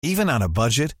Even on a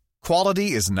budget,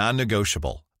 quality is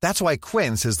non-negotiable. That's why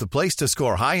Quince is the place to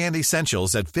score high-end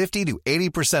essentials at 50 to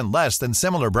 80% less than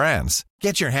similar brands.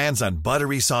 Get your hands on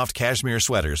buttery soft cashmere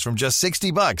sweaters from just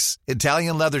 $60,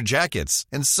 Italian leather jackets,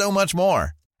 and so much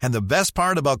more. And the best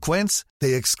part about Quince,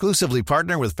 they exclusively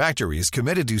partner with factories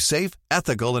committed to safe,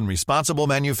 ethical, and responsible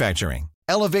manufacturing.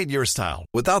 Elevate your style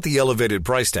without the elevated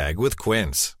price tag with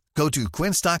Quince. Go to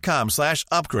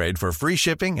quince.com/upgrade for free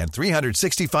shipping and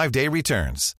 365-day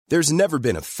returns. There's never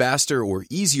been a faster or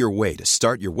easier way to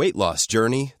start your weight loss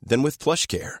journey than with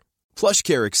PlushCare.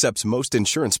 PlushCare accepts most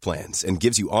insurance plans and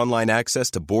gives you online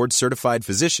access to board-certified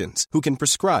physicians who can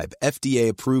prescribe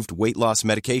FDA-approved weight loss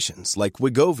medications like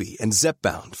Wegovy and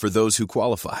Zepbound for those who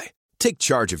qualify. Take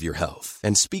charge of your health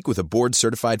and speak with a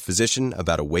board-certified physician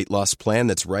about a weight loss plan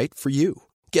that's right for you.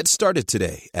 Get started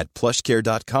today at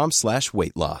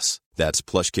plushcare.com/weightloss.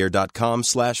 That's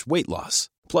plushcare.com/weightloss.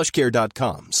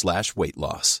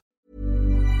 plushcare.com/weightloss.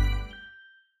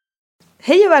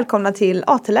 Hej och välkomna till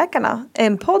AT-läkarna,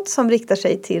 en podd som riktar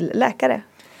sig till läkare.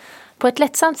 På ett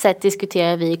lättsamt sätt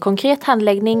diskuterar vi konkret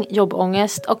handläggning,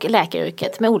 jobbångest och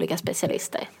läkaryrket med olika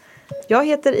specialister. Jag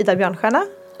heter Ida Björnstjärna.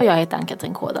 Och jag heter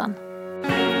Ann-Katrin Kådan.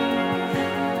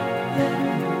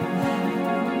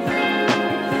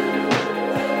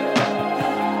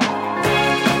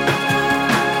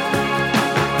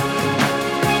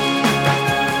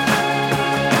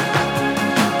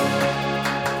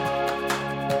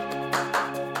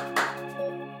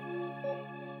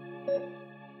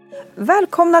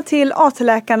 Välkomna till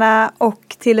AT-läkarna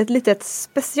och till ett litet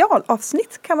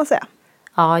specialavsnitt kan man säga.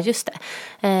 Ja, just det.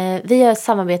 Vi har ett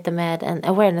samarbete med en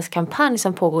awareness-kampanj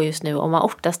som pågår just nu om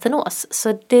aortastenos.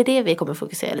 Så det är det vi kommer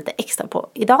fokusera lite extra på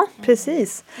idag.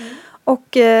 Precis.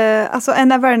 Och alltså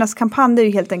en awareness-kampanj är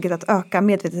ju helt enkelt att öka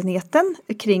medvetenheten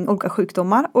kring olika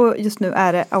sjukdomar. Och just nu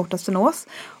är det aortastenos.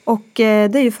 Och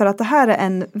det är ju för att det här är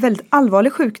en väldigt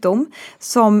allvarlig sjukdom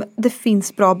som det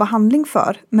finns bra behandling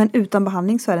för. Men utan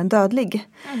behandling så är den dödlig.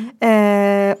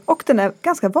 Och den är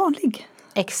ganska vanlig.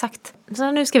 Exakt.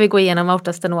 Så nu ska vi gå igenom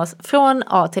aortastenos från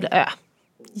A till Ö.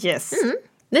 Yes.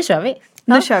 Nu kör vi.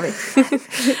 Nu kör vi.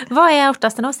 Vad är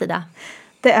aortastenos, Ida?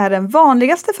 Det är den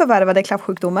vanligaste förvärvade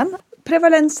klaffsjukdomen.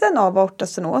 Prevalensen av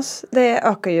aortastenos, det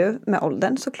ökar ju med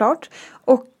åldern såklart.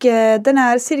 Och den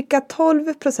är cirka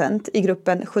 12% i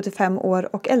gruppen 75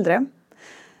 år och äldre.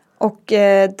 Och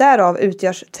därav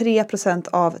utgörs 3%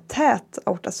 av tät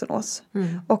aortastenos.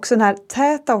 Och sån här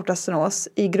tät aortastenos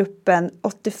i gruppen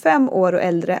 85 år och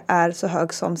äldre är så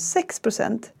hög som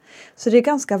 6%. Så det är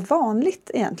ganska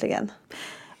vanligt egentligen.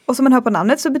 Och som man hör på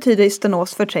namnet så betyder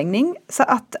stenos förträngning. Så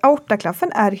att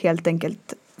aortaklaffen är helt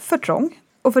enkelt för trång.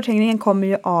 Och förträngningen kommer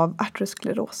ju av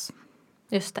arterioskleros.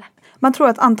 Just det. Man tror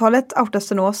att antalet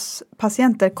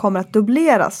aortastenos-patienter kommer att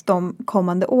dubbleras de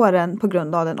kommande åren på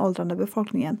grund av den åldrande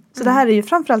befolkningen. Så det här är ju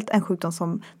framförallt en sjukdom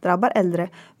som drabbar äldre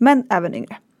men även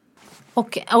yngre.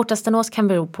 Och aortastenos kan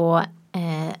bero på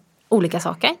olika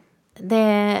saker.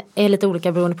 Det är lite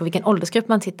olika beroende på vilken åldersgrupp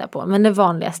man tittar på. Men det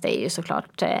vanligaste är ju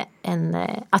såklart en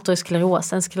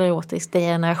ateroskleros, en sklerotisk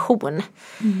degeneration.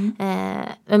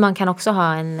 Men man kan också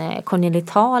ha en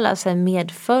kongenital, alltså en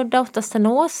medfödd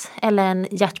aortastenos. Eller en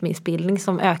hjärtmissbildning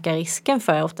som ökar risken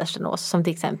för aortastenos. Som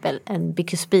till exempel en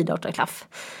bikuspid aortaklaff.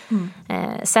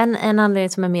 Sen en anledning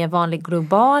som är mer vanlig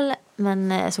global,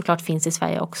 men såklart finns i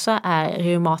Sverige också, är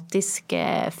reumatisk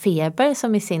feber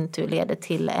som i sin tur leder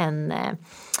till en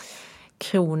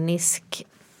kronisk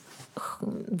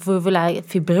vulvulär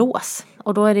fibros.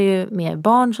 Och då är det ju mer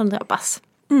barn som drabbas.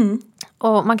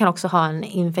 Och man kan också ha en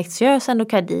infektiös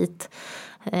endokardit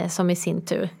som i sin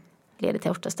tur leder till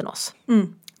aortastenos.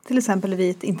 Till exempel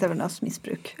vid ett intravenöst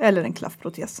missbruk eller en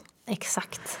klaffprotes.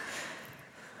 Exakt.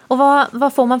 Och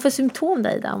vad får man för symptom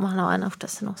där om man har en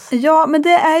aortastenos? Ja, men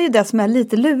det är ju det som är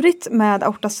lite lurigt med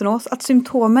aortastenos. Att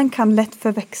symptomen kan lätt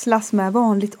förväxlas med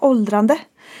vanligt åldrande.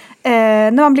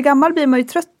 När man blir gammal blir man ju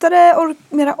tröttare,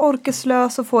 mera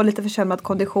orkeslös och får lite försämrad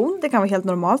kondition. Det kan vara helt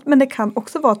normalt, men det kan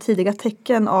också vara tidiga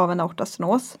tecken av en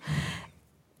aortastenos.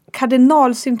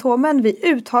 Kardinalsymptomen vid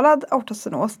uttalad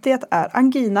aortastenos, det är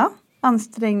angina,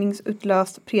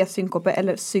 ansträngningsutlöst presynkope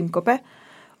eller synkope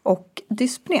och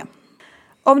dyspné.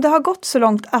 Om det har gått så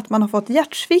långt att man har fått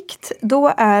hjärtsvikt,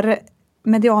 då är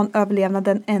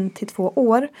medianöverlevnaden 1-2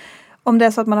 år. Om det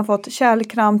är så att man har fått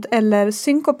kärlkramp eller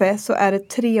synkope så är det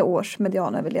 3 års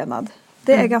medianöverlevnad.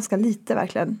 Det är ganska lite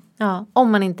verkligen. Ja,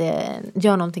 om man inte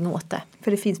gör någonting åt det.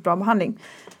 För det finns bra behandling.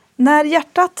 När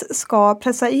hjärtat ska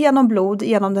pressa igenom blod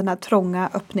genom den här trånga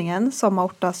öppningen som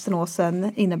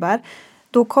aortastenosen innebär,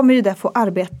 då kommer ju det få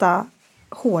arbeta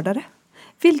hårdare.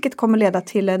 vilket kommer leda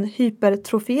till en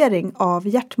hypertrofiering av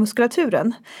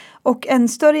hjärtmuskulaturen. Och en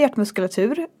större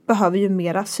hjärtmuskulatur behöver ju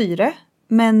mera syre,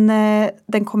 men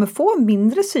den kommer få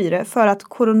mindre syre för att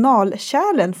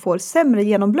koronalkärlen får sämre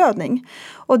genomblödning.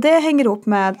 Och det hänger ihop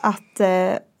med att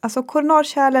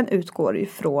koronalkärlen utgår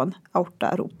ifrån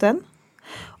aortaroten.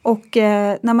 Och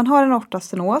när man har en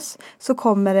aortastenos så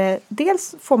kommer det,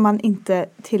 dels får man inte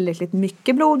tillräckligt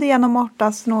mycket blod genom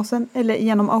aortastenosen eller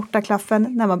genom aortaklaffen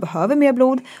när man behöver mer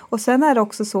blod. Och sen är det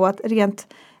också så att rent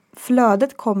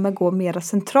flödet kommer gå mer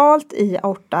centralt i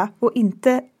aorta och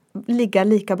inte ligga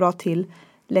lika bra till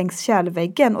längs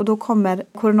kärlväggen. Och då kommer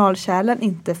koronalkärlen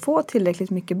inte få tillräckligt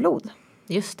mycket blod.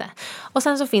 Just det. Och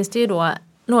sen så finns det ju då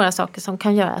några saker som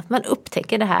kan göra att man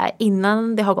upptäcker det här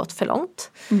innan det har gått för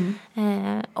långt.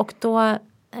 Och då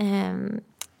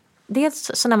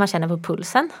dels så när man känner på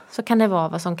pulsen så kan det vara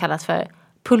vad som kallas för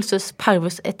pulsus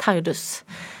parvus et tardus.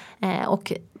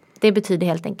 Och det betyder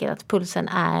helt enkelt att pulsen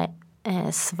är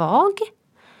svag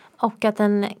och att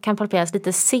den kan palperas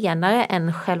lite senare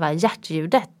än själva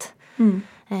hjärtljudet.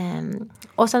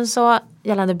 Och sen så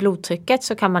gällande blodtrycket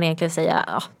så kan man egentligen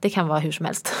säga det kan vara hur som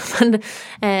helst. Men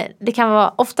det kan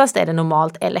vara, oftast är det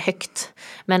normalt eller högt.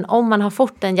 Men om man har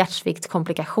fått en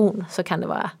hjärtsviktkomplikation så kan det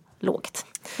vara lågt.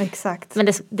 Exakt. Men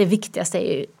det viktigaste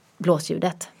är ju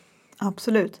blåsljudet.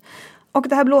 Absolut. Och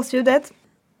det här blåsljudet,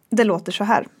 det låter så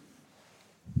här.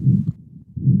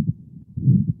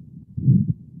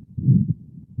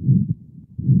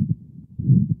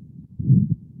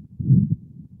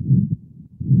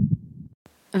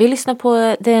 Vi lyssnar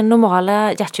på det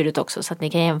normala hjärtljudet också så att ni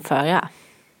kan jämföra.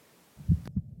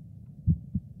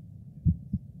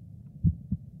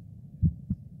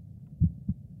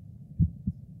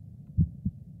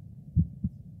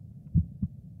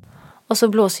 Och så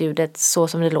blåsljudet så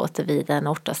som det låter vid en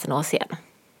aortastenos igen.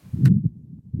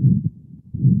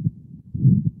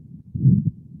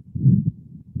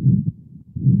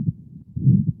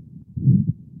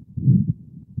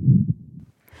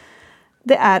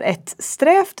 Det är ett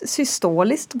strävt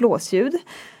systoliskt blåsljud.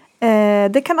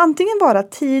 Det kan antingen vara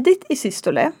tidigt i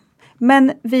systole,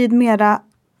 men vid mera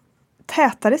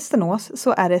tätare stenos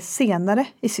så är det senare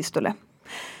i systole.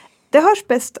 Det hörs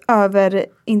bäst över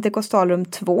intercostalrum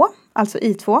 2, alltså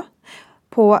I2,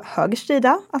 på höger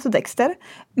sida, alltså dexter.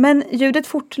 Men ljudet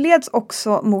fortleds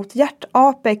också mot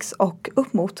hjärtapex och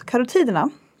upp mot karotiderna.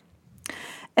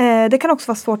 Det kan också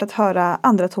vara svårt att höra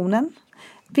andra tonen.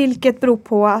 Vilket beror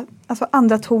på, alltså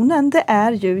andra tonen, det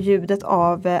är ju ljudet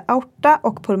av aorta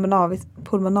och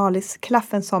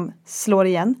pulmonalis-klaffen som slår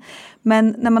igen.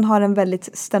 Men när man har en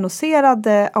väldigt stenoserad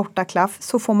aortaklaff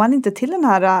så får man inte till den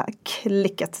här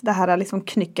klicket, det här liksom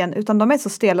knycken, utan de är så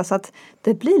stela så att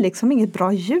det blir liksom inget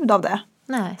bra ljud av det.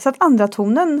 Nej. Så att andra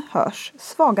tonen hörs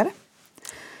svagare.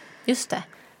 Just det.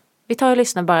 Vi tar och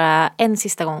lyssnar bara en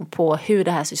sista gång på hur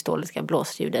det här systoliska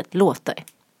blåsljudet låter.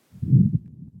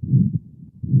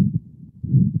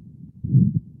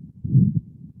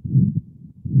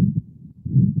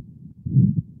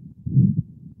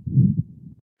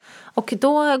 Och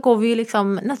då går vi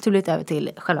liksom naturligt över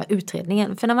till själva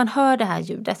utredningen. För när man hör det här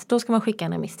ljudet, då ska man skicka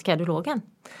en remiss till kardiologen.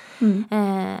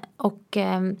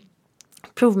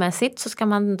 Provmässigt så ska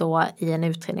man då i en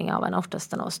utredning av en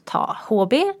aortastenos ta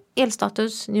HB,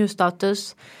 elstatus,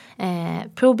 njurstatus,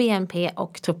 pro-BNP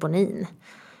och troponin.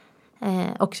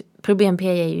 Och pro-BNP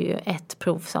är ju ett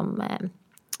prov som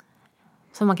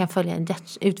man kan följa en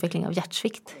utveckling av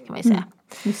hjärtsvikt, kan man ju säga.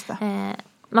 Just det.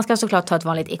 Man ska såklart ta ett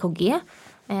vanligt EKG.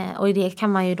 Och i det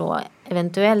kan man ju då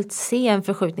eventuellt se en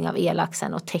förskjutning av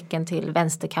elaxeln och tecken till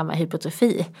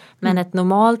vänsterkammarhypotrofi. Men ett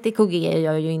normalt EKG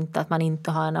gör ju inte att man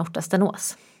inte har en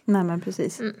aortastenos. Nej, men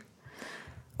precis.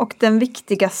 Och den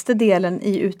viktigaste delen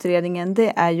i utredningen,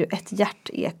 det är ju ett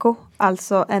hjärteko.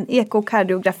 Alltså en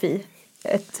ekokardiografi,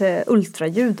 ett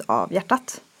ultraljud av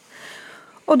hjärtat.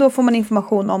 Och då får man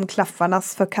information om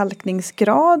klaffarnas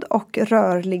förkalkningsgrad och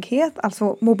rörlighet,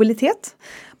 alltså mobilitet.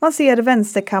 Man ser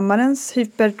vänsterkammarens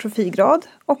hypertrofigrad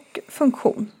och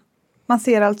funktion. Man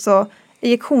ser alltså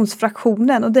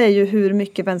ejektionsfraktionen, och det är ju hur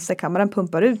mycket vänsterkammaren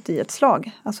pumpar ut i ett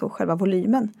slag, alltså själva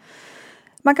volymen.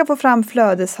 Man kan få fram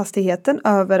flödeshastigheten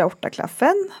över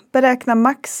aortaklaffen, beräkna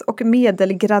max- och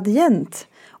medelgradient.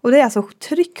 Och det är alltså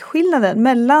tryckskillnaden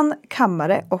mellan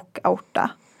kammare och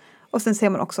aorta. Och sen ser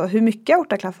man också hur mycket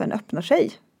aortaklaffen öppnar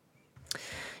sig.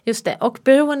 Just det, och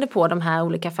beroende på de här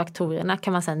olika faktorerna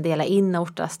kan man sedan dela in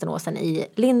aortastenosen i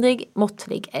lindrig,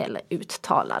 måttlig eller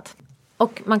uttalad.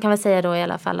 Och man kan väl säga då i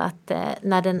alla fall att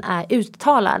när den är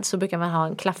uttalad så brukar man ha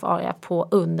en klaffarea på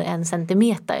under 1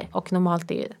 centimeter och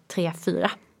normalt är det 3-4.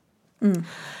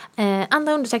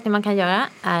 Andra undersökningar man kan göra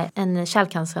är en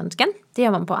kärlcancerröntgen Det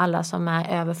gör man på alla som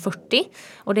är över 40.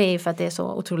 Och det är ju för att det är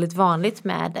så otroligt vanligt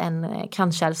med en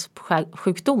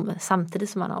kranskärlssjukdom samtidigt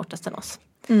som man har aortastenos.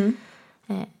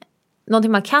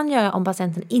 Någonting man kan göra om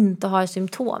patienten inte har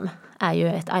symptom är ju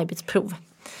ett arbetsprov.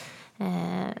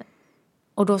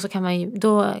 Och då kan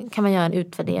man göra en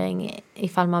utvärdering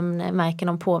ifall man märker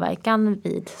någon påverkan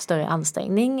vid större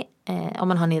ansträngning. Om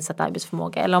man har nedsatt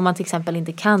arbetsförmåga. Eller om man till exempel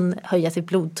inte kan höja sitt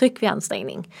blodtryck vid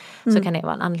ansträngning. Så kan det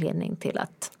vara en anledning till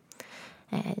att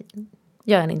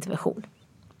göra en intervention.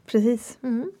 Precis.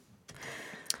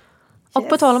 Och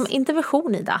på tal om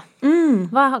intervention, Ida.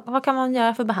 Vad kan man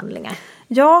göra för behandlingar?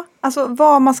 Ja, alltså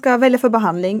vad man ska välja för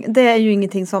behandling, det är ju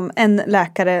ingenting som en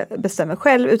läkare bestämmer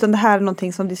själv, utan det här är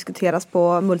någonting som diskuteras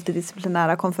på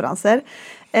multidisciplinära konferenser.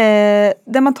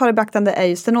 Det man tar i beaktande är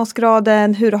ju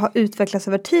stenosgraden, hur det har utvecklats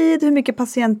över tid,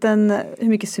 hur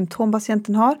mycket symptom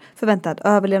patienten har, förväntad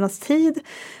överlevnadstid,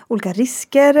 olika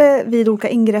risker vid olika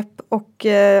ingrepp och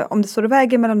om det står i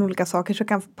vägen mellan olika saker så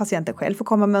kan patienten själv få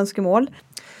komma med önskemål.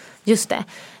 Just det.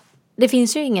 Det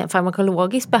finns ju ingen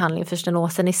farmakologisk behandling för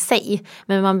stenosen i sig.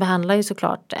 Men man behandlar ju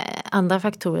såklart andra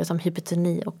faktorer som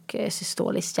hypertoni och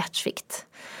systolisk hjärtsvikt.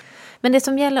 Men det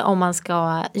som gäller om man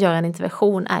ska göra en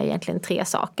intervention är egentligen 3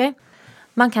 saker.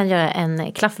 Man kan göra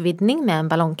en klaffvidgning med en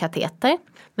ballongkateter.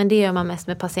 Men det gör man mest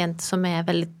med patienter som är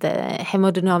väldigt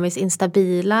hemodynamiskt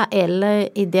instabila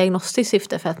eller i diagnostiskt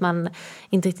syfte för att man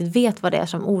inte riktigt vet vad det är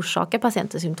som orsakar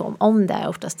patientens symptom. Om det är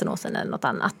aortastenosen eller något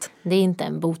annat. Det är inte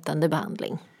en botande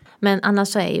behandling. Men annars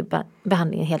så är ju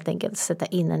behandlingen helt enkelt att sätta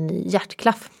in en ny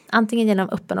hjärtklaff. Antingen genom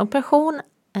öppen operation,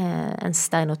 en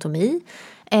sternotomi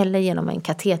eller genom en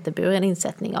kateterburen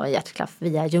insättning av en hjärtklaff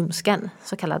via ljumsken,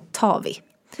 så kallad TAVI.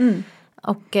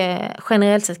 Och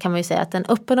generellt sett kan man ju säga att en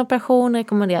öppen operation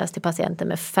rekommenderas till patienter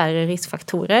med färre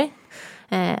riskfaktorer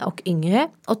och yngre.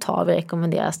 Och TAVI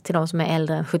rekommenderas till de som är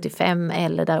äldre än 75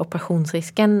 eller där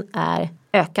operationsrisken är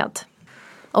ökad.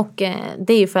 Och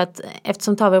det är ju för att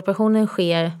eftersom TAVI-operationen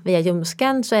sker via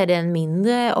ljumsken så är det en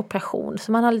mindre operation.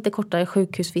 Så man har lite kortare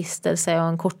sjukhusvistelse och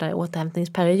en kortare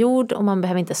återhämtningsperiod och man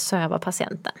behöver inte söva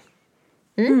patienten.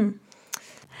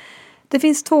 Det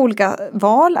finns 2 olika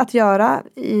val att göra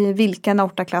i vilken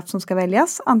aortaklaff som ska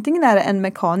väljas. Antingen är det en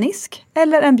mekanisk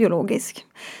eller en biologisk.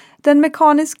 Den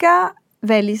mekaniska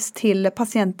väljs till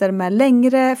patienter med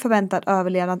längre förväntad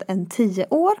överlevnad än 10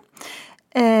 år.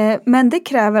 Men det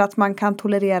kräver att man kan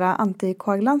tolerera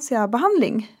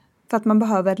antikoagulantia-behandling. För att man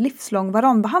behöver livslång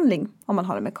varanbehandling om man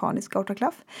har en mekanisk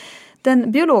aortaklaff.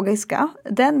 Den biologiska,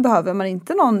 den behöver man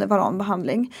inte någon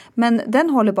varanbehandling. Men den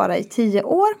håller bara i 10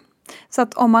 år. Så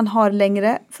att om man har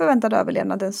längre förväntad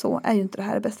överlevnad än så är ju inte det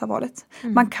här det bästa valet.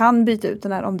 Man kan byta ut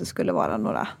den här om det skulle vara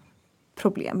några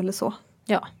problem eller så.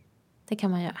 Ja, det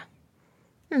kan man göra.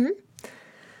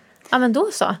 Ja, men då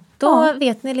så. Då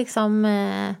vet ni liksom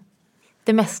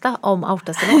det mesta om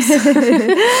aortastenos.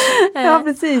 Ja,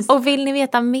 precis. Och vill ni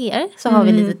veta mer så har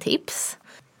vi lite tips.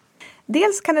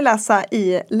 Dels kan ni läsa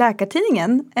i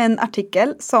Läkartidningen en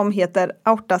artikel som heter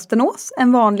Aortastenos,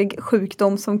 en vanlig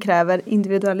sjukdom som kräver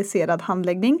individualiserad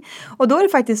handläggning. Och då är det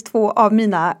faktiskt 2 av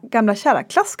mina gamla kära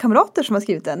klasskamrater som har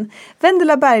skrivit den.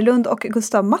 Vendela Berglund och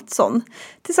Gustav Mattsson.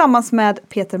 Tillsammans med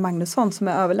Peter Magnusson som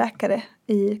är överläkare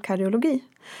i kardiologi.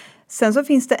 Sen så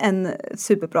finns det en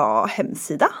superbra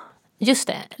hemsida. Just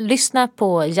det, lyssna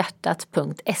på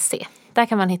hjärtat.se. Där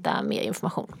kan man hitta mer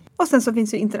information. Och sen så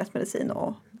finns ju internetmedicin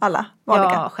och alla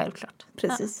vanliga. Ja, självklart.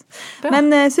 Precis. Ja.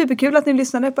 Men superkul att ni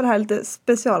lyssnade på det här lite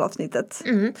specialavsnittet.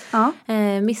 Ja.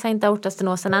 Missa inte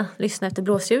aortastenoserna, lyssna efter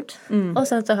blåsljud. Och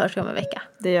sen så hörs vi om en vecka.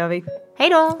 Det gör vi. Hej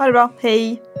då! Ha det bra,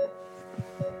 hej!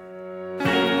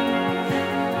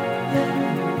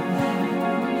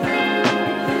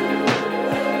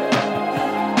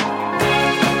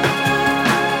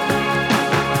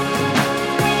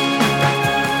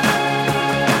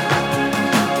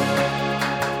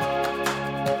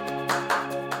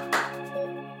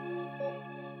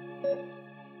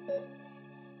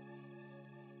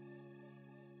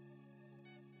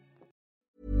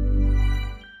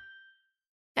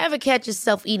 Ever catch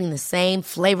yourself eating the same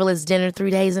flavorless dinner 3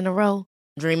 days in a row?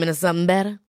 Dreaming of something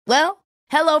better? Well,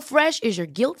 HelloFresh is your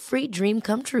guilt-free dream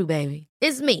come true, baby.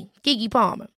 It's me, Keke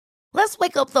Palmer. Let's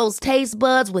wake up those taste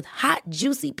buds with hot,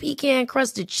 juicy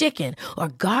pecan-crusted chicken or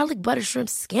garlic butter shrimp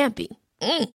scampi.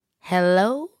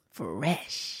 Hello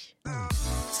Fresh.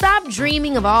 Stop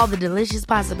dreaming of all the delicious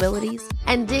possibilities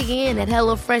and dig in at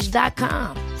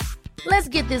HelloFresh.com. Let's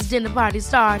get this dinner party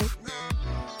started.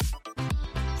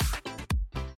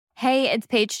 Hey, it's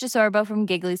Paige DeSorbo from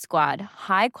Giggly Squad.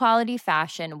 High quality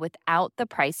fashion without the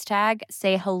price tag.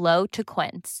 Say hello to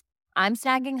Quince. I'm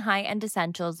snagging high-end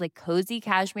essentials like cozy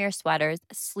cashmere sweaters,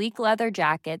 sleek leather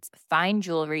jackets, fine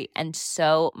jewelry, and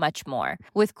so much more.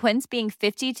 With Quince being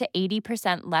 50 to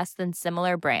 80% less than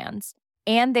similar brands.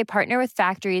 And they partner with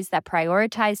factories that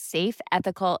prioritize safe,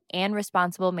 ethical, and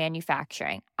responsible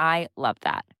manufacturing. I love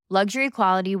that. Luxury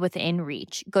quality within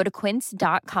reach. Go to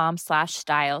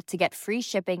quince.com/style to get free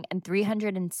shipping and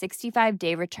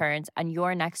 365-day returns on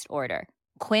your next order.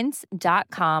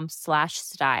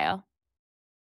 Quince.com/style.